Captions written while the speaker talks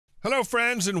Hello,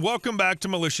 friends, and welcome back to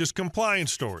Malicious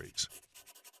Compliance Stories.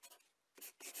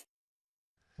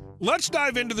 Let's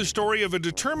dive into the story of a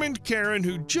determined Karen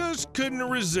who just couldn't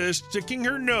resist sticking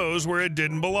her nose where it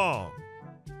didn't belong.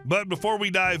 But before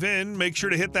we dive in, make sure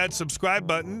to hit that subscribe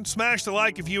button, smash the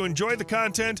like if you enjoy the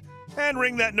content, and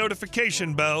ring that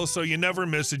notification bell so you never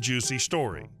miss a juicy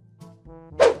story.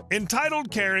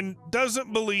 Entitled Karen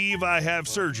doesn't believe I have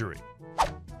surgery.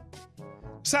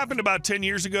 This happened about 10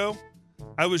 years ago.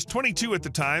 I was 22 at the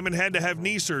time and had to have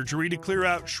knee surgery to clear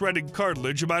out shredded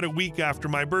cartilage about a week after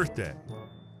my birthday.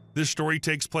 This story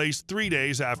takes place 3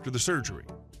 days after the surgery.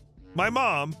 My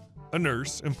mom, a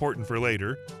nurse, important for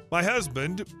later, my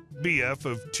husband, BF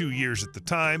of 2 years at the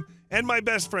time, and my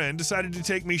best friend decided to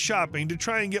take me shopping to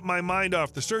try and get my mind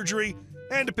off the surgery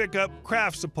and to pick up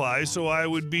craft supplies so I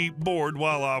would be bored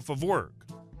while off of work.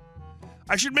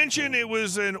 I should mention it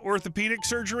was an orthopedic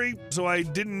surgery, so I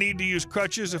didn't need to use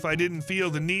crutches if I didn't feel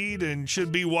the need and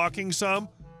should be walking some.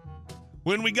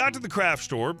 When we got to the craft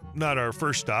store, not our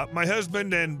first stop, my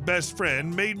husband and best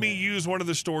friend made me use one of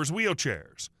the store's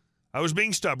wheelchairs. I was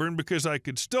being stubborn because I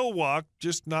could still walk,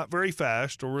 just not very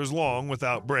fast or as long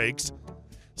without breaks.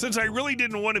 Since I really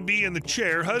didn't want to be in the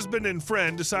chair, husband and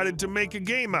friend decided to make a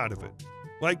game out of it.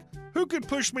 Like, who could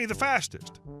push me the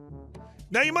fastest?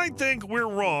 Now, you might think we're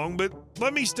wrong, but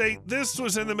let me state this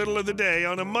was in the middle of the day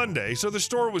on a Monday, so the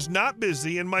store was not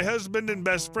busy, and my husband and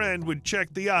best friend would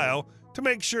check the aisle to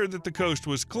make sure that the coast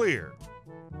was clear.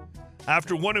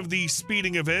 After one of these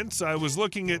speeding events, I was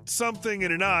looking at something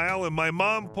in an aisle, and my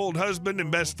mom pulled husband and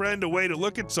best friend away to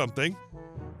look at something.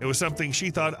 It was something she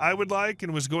thought I would like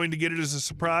and was going to get it as a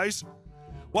surprise.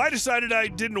 Well, I decided I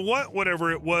didn't want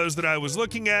whatever it was that I was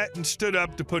looking at and stood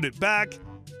up to put it back.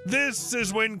 This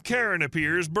is when Karen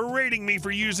appears, berating me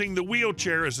for using the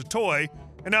wheelchair as a toy,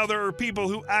 and now there are people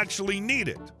who actually need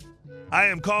it. I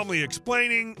am calmly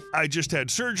explaining, I just had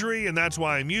surgery and that's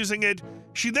why I'm using it.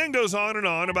 She then goes on and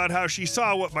on about how she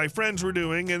saw what my friends were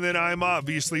doing and that I'm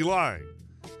obviously lying.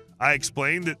 I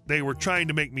explained that they were trying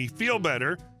to make me feel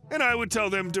better, and I would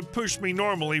tell them to push me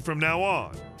normally from now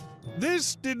on.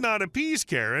 This did not appease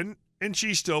Karen, and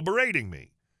she's still berating me.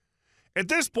 At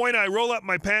this point, I roll up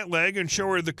my pant leg and show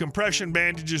her the compression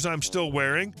bandages I'm still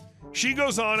wearing. She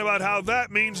goes on about how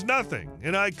that means nothing,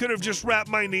 and I could have just wrapped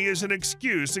my knee as an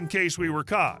excuse in case we were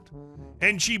caught.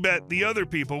 And she bet the other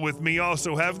people with me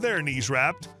also have their knees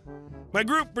wrapped. My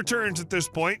group returns at this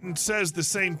point and says the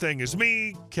same thing as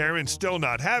me, Karen's still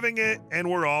not having it, and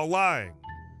we're all lying.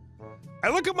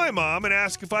 I look at my mom and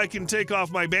ask if I can take off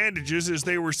my bandages as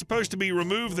they were supposed to be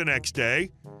removed the next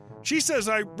day. She says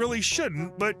I really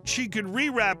shouldn't, but she could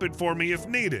rewrap it for me if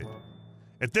needed.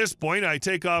 At this point, I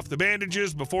take off the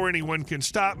bandages before anyone can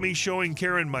stop me, showing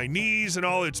Karen my knees in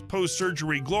all its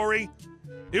post-surgery glory.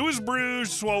 It was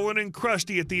bruised, swollen, and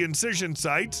crusty at the incision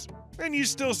sites, and you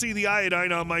still see the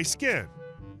iodine on my skin.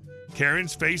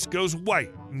 Karen's face goes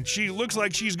white, and she looks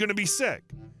like she's going to be sick.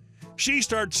 She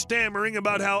starts stammering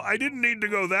about how I didn't need to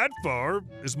go that far,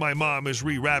 as my mom is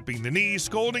rewrapping the knee,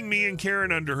 scolding me and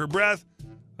Karen under her breath.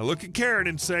 I look at Karen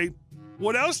and say,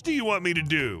 "What else do you want me to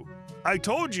do? I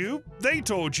told you, they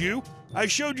told you, I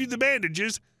showed you the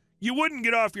bandages. You wouldn't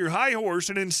get off your high horse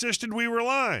and insisted we were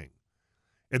lying."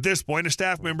 At this point, a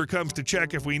staff member comes to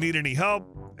check if we need any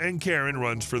help, and Karen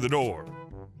runs for the door.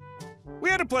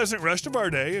 We had a pleasant rest of our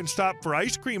day and stopped for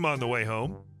ice cream on the way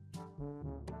home.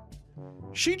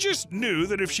 She just knew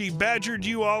that if she badgered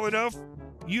you all enough,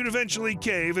 you'd eventually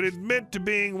cave and admit to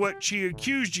being what she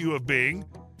accused you of being.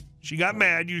 She got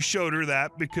mad you showed her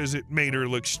that because it made her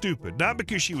look stupid, not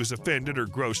because she was offended or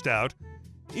grossed out,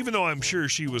 even though I'm sure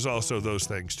she was also those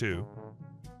things too.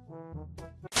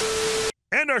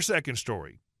 And our second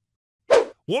story.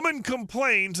 Woman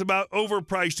complains about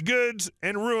overpriced goods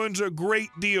and ruins a great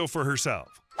deal for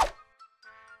herself.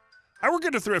 I work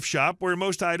at a thrift shop where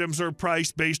most items are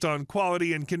priced based on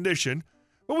quality and condition,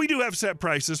 but we do have set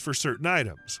prices for certain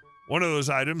items. One of those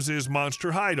items is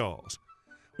Monster High dolls.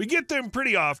 We get them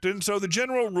pretty often, so the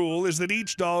general rule is that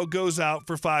each doll goes out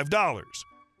for $5.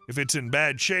 If it's in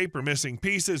bad shape or missing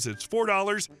pieces, it's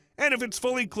 $4, and if it's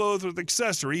fully clothed with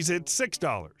accessories, it's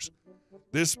 $6.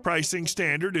 This pricing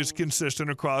standard is consistent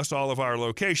across all of our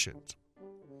locations.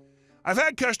 I've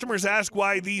had customers ask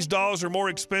why these dolls are more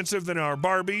expensive than our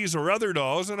Barbies or other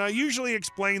dolls, and I usually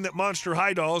explain that Monster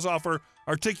High dolls offer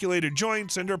articulated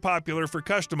joints and are popular for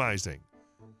customizing.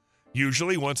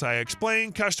 Usually, once I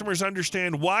explain, customers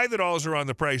understand why the dolls are on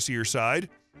the pricier side.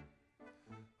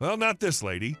 Well, not this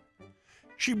lady.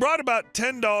 She brought about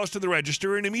 $10 to the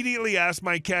register and immediately asked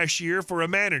my cashier for a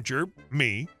manager,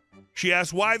 me. She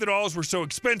asked why the dolls were so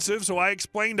expensive, so I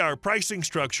explained our pricing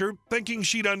structure, thinking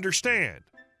she'd understand.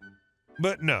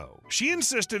 But no, she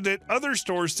insisted that other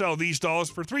stores sell these dolls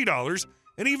for $3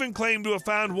 and even claimed to have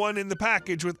found one in the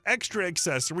package with extra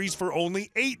accessories for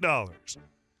only $8.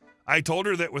 I told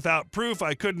her that without proof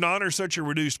I couldn't honor such a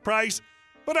reduced price,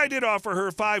 but I did offer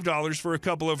her $5 for a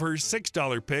couple of her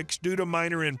 $6 picks due to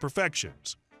minor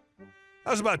imperfections.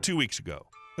 That was about 2 weeks ago,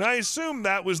 and I assumed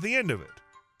that was the end of it.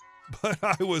 But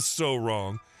I was so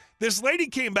wrong. This lady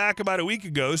came back about a week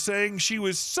ago saying she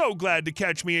was so glad to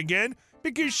catch me again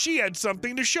because she had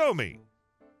something to show me.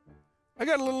 I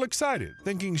got a little excited,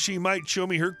 thinking she might show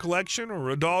me her collection or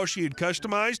a doll she had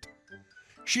customized.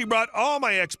 She brought all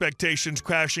my expectations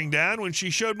crashing down when she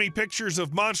showed me pictures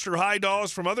of Monster High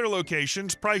dolls from other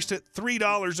locations priced at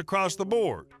 $3 across the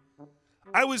board.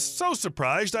 I was so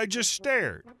surprised I just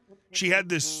stared. She had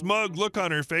this smug look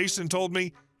on her face and told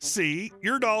me, "See,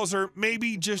 your dolls are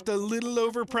maybe just a little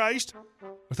overpriced."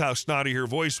 With how snotty her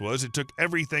voice was, it took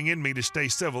everything in me to stay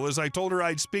civil as I told her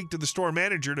I'd speak to the store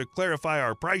manager to clarify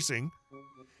our pricing.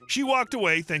 She walked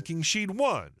away thinking she'd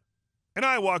won, and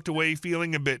I walked away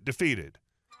feeling a bit defeated.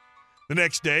 The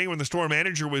next day, when the store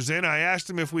manager was in, I asked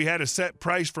him if we had a set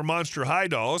price for Monster High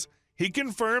dolls. He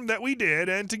confirmed that we did,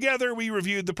 and together we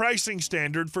reviewed the pricing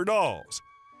standard for dolls.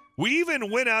 We even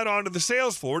went out onto the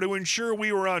sales floor to ensure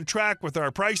we were on track with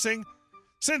our pricing.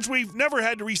 Since we've never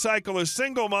had to recycle a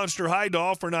single Monster High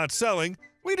doll for not selling,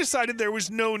 we decided there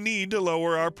was no need to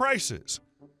lower our prices.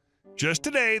 Just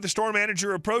today, the store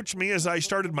manager approached me as I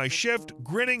started my shift,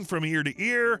 grinning from ear to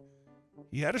ear.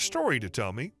 He had a story to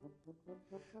tell me.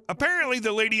 Apparently,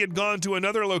 the lady had gone to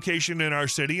another location in our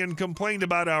city and complained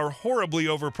about our horribly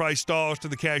overpriced dolls to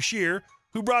the cashier,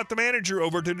 who brought the manager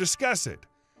over to discuss it.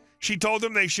 She told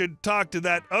them they should talk to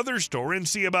that other store and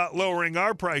see about lowering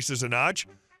our prices a notch,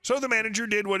 so the manager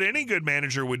did what any good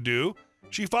manager would do.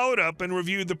 She followed up and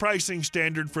reviewed the pricing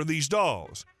standard for these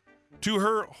dolls. To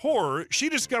her horror, she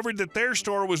discovered that their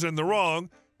store was in the wrong.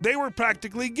 They were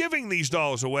practically giving these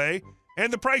dolls away,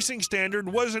 and the pricing standard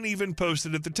wasn't even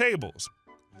posted at the tables.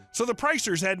 So the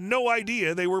pricers had no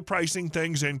idea they were pricing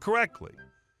things incorrectly.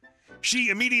 She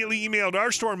immediately emailed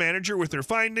our store manager with her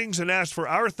findings and asked for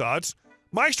our thoughts.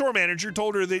 My store manager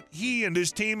told her that he and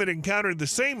his team had encountered the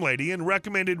same lady and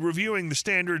recommended reviewing the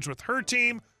standards with her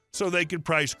team so they could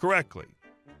price correctly.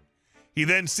 He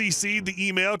then CC'd the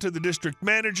email to the district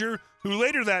manager, who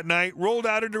later that night rolled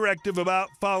out a directive about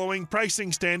following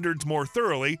pricing standards more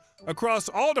thoroughly across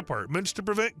all departments to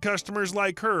prevent customers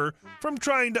like her from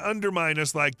trying to undermine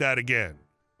us like that again.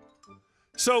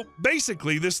 So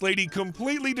basically, this lady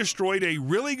completely destroyed a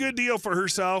really good deal for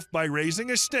herself by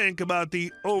raising a stink about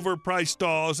the overpriced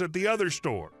dolls at the other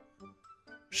store.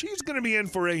 She's going to be in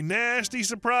for a nasty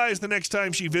surprise the next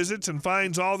time she visits and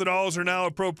finds all the dolls are now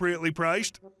appropriately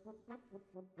priced.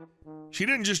 She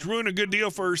didn't just ruin a good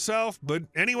deal for herself, but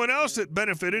anyone else that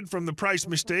benefited from the price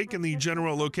mistake in the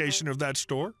general location of that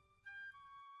store.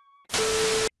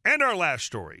 And our last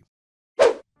story.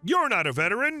 You're not a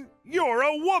veteran, you're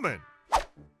a woman.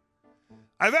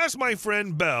 I've asked my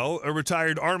friend Belle, a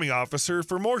retired Army officer,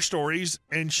 for more stories,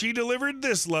 and she delivered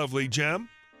this lovely gem.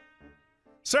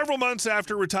 Several months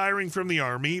after retiring from the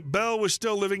Army, Belle was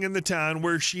still living in the town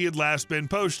where she had last been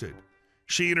posted.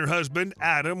 She and her husband,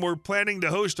 Adam, were planning to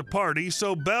host a party,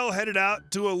 so Belle headed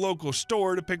out to a local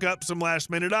store to pick up some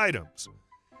last-minute items.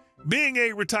 Being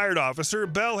a retired officer,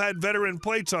 Belle had veteran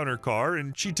plates on her car,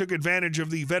 and she took advantage of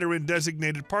the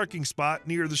veteran-designated parking spot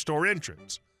near the store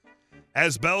entrance.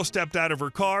 As Belle stepped out of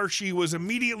her car, she was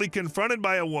immediately confronted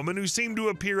by a woman who seemed to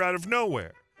appear out of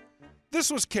nowhere. This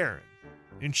was Karen,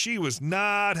 and she was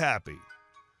not happy.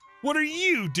 "What are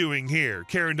you doing here?"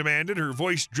 Karen demanded, her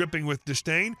voice dripping with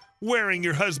disdain. "Wearing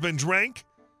your husband's rank?"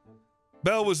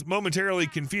 Belle was momentarily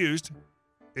confused.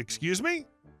 "Excuse me?"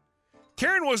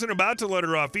 Karen wasn't about to let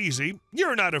her off easy.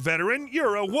 "You're not a veteran,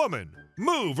 you're a woman.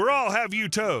 Move or I'll have you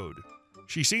towed."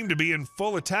 She seemed to be in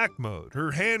full attack mode,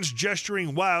 her hands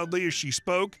gesturing wildly as she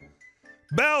spoke.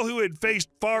 Belle, who had faced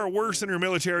far worse in her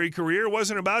military career,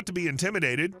 wasn't about to be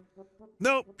intimidated.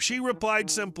 Nope, she replied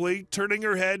simply, turning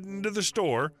her head into the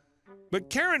store. But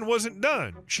Karen wasn't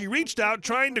done. She reached out,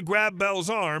 trying to grab Belle's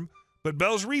arm, but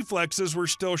Belle's reflexes were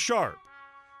still sharp.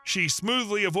 She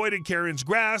smoothly avoided Karen's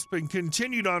grasp and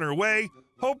continued on her way,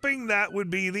 hoping that would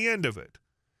be the end of it.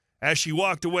 As she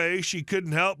walked away, she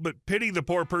couldn't help but pity the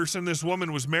poor person this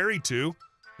woman was married to,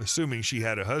 assuming she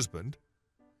had a husband.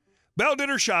 Belle did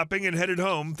her shopping and headed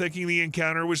home, thinking the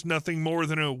encounter was nothing more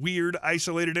than a weird,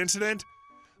 isolated incident.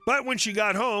 But when she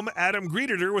got home, Adam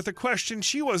greeted her with a question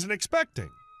she wasn't expecting.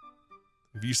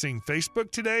 "Have you seen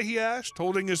Facebook today?" he asked,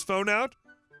 holding his phone out.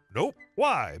 "Nope.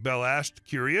 Why?" Belle asked,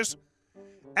 curious.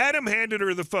 Adam handed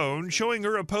her the phone, showing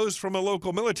her a post from a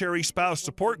local military spouse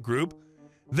support group.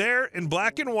 There, in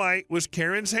black and white, was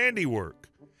Karen's handiwork.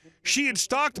 She had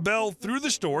stalked Belle through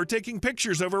the store, taking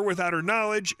pictures of her without her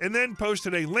knowledge, and then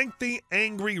posted a lengthy,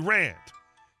 angry rant.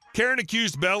 Karen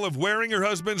accused Belle of wearing her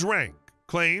husband's rank,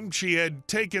 claimed she had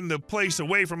taken the place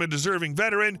away from a deserving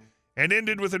veteran, and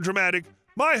ended with a dramatic,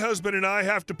 "My husband and I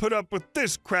have to put up with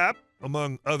this crap,"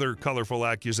 among other colorful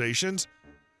accusations.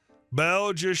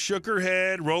 Belle just shook her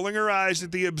head, rolling her eyes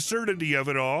at the absurdity of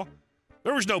it all.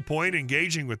 There was no point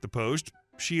engaging with the post.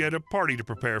 She had a party to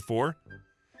prepare for.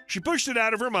 She pushed it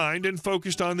out of her mind and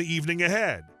focused on the evening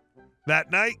ahead.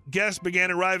 That night, guests began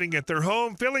arriving at their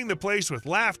home, filling the place with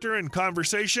laughter and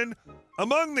conversation.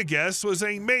 Among the guests was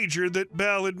a major that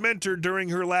Belle had mentored during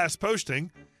her last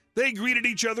posting. They greeted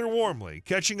each other warmly,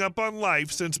 catching up on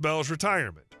life since Belle's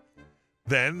retirement.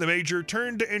 Then the major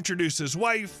turned to introduce his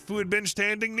wife, who had been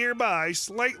standing nearby,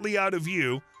 slightly out of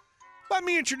view. "Let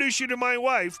me introduce you to my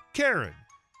wife, Karen.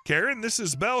 Karen, this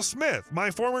is Belle Smith,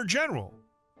 my former general."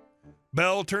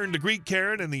 Belle turned to greet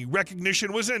Karen, and the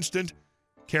recognition was instant.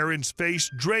 Karen's face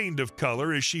drained of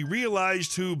color as she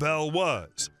realized who Belle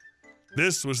was.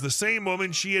 This was the same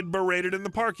woman she had berated in the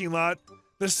parking lot,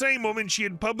 the same woman she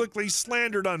had publicly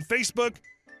slandered on Facebook,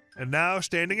 and now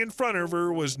standing in front of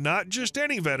her was not just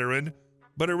any veteran,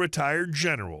 but a retired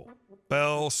general,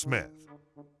 Belle Smith.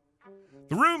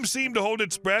 The room seemed to hold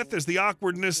its breath as the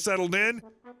awkwardness settled in.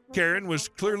 Karen was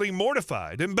clearly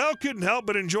mortified, and Belle couldn't help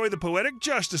but enjoy the poetic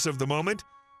justice of the moment.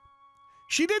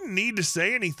 She didn't need to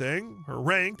say anything. Her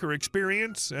rank, her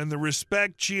experience, and the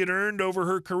respect she had earned over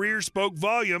her career spoke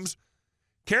volumes.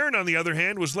 Karen, on the other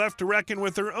hand, was left to reckon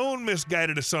with her own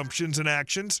misguided assumptions and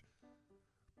actions.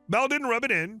 Belle didn't rub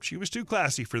it in. She was too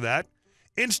classy for that.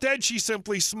 Instead, she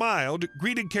simply smiled,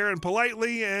 greeted Karen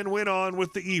politely, and went on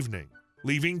with the evening,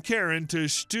 leaving Karen to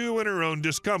stew in her own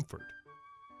discomfort.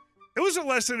 It was a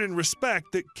lesson in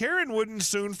respect that Karen wouldn't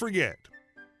soon forget.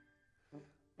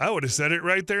 I would have said it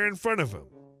right there in front of him.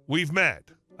 "We've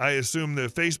met. I assume the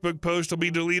Facebook post will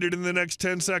be deleted in the next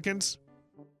 10 seconds.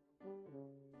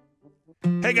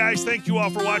 Hey guys, thank you all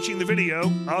for watching the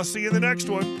video. I'll see you in the next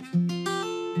one.